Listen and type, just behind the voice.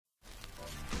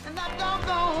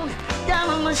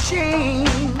machine.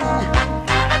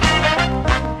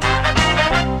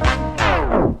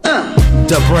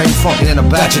 DaBreeze funkin' in a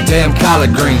batch of damn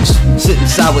collard greens. Sitting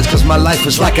sideways cause my life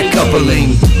is like a cup of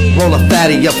lean. Roll a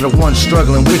fatty up for the one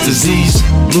struggling with disease.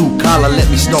 Blue collar, let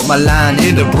me snort my line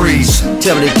in the breeze.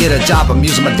 Tell me to get a job, I'm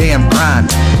using my damn grind.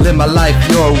 Live my life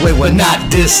your way, well not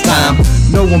this time.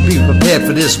 No one be prepared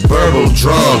for this verbal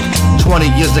drug. 20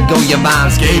 years ago your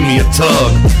minds gave me a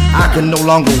tug. I can no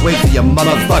longer wait for your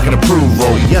motherfucking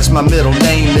approval. Yes, my middle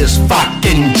name is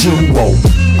fucking Jewel.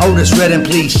 Otis Redding,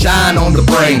 please shine on the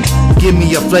brain. Give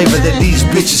me a flavor that these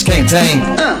bitches can't tame.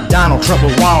 Donald Trump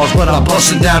with walls, but I'm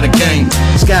busting down the game.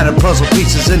 Scattered puzzle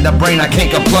pieces in the brain, I can't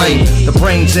complain. The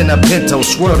brain's in a Pinto,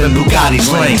 swirling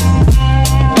Bugatti's lane.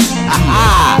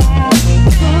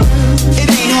 It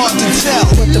ain't hard to tell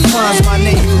what defines my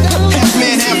name. Half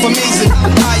man, half amazing.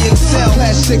 I excel.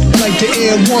 Classic like the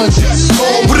Air Ones.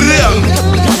 What it up?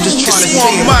 I'm just trying to say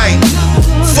OneMike.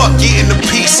 Fuck getting a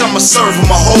piece, I'ma serve him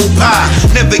a whole pie.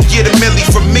 Never get a milli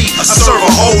from me, I serve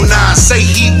a whole nine. Say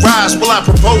heat rise, will I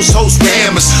propose host with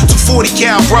hammers? 240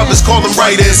 cal brothers, call them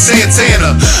Ryder and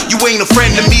Santana. You ain't a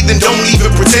friend to me, then don't even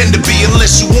pretend to be.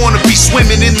 Unless you wanna be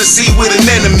swimming in the sea with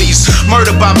anemones.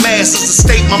 Murder by mass is the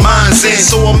state my mind's in.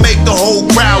 So I'll make the whole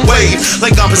crowd wave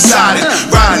like I'm Poseidon.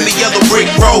 Riding the yellow brick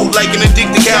road like an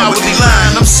addicted cowardly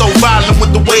lion. I'm so violent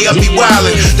with the way I be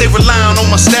wildin'. They relying on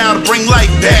my style to bring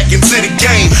life back into the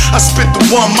game. I spit the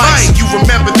OneMike, you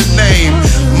remember the name,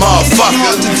 motherfucker. It ain't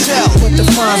hard to tell what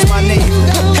defines my name.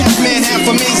 Half man, half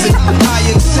amazing. I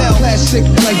excel. Classic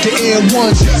like the Air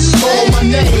Ones. Call my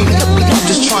name. I'm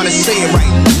just trying to say it right.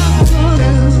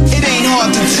 It ain't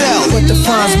hard to tell what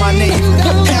defines my name.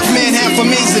 Half man, half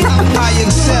amazing. I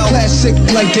excel. Classic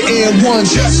like the Air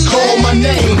Ones. Call my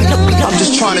name. I'm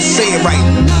just trying to say it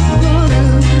right.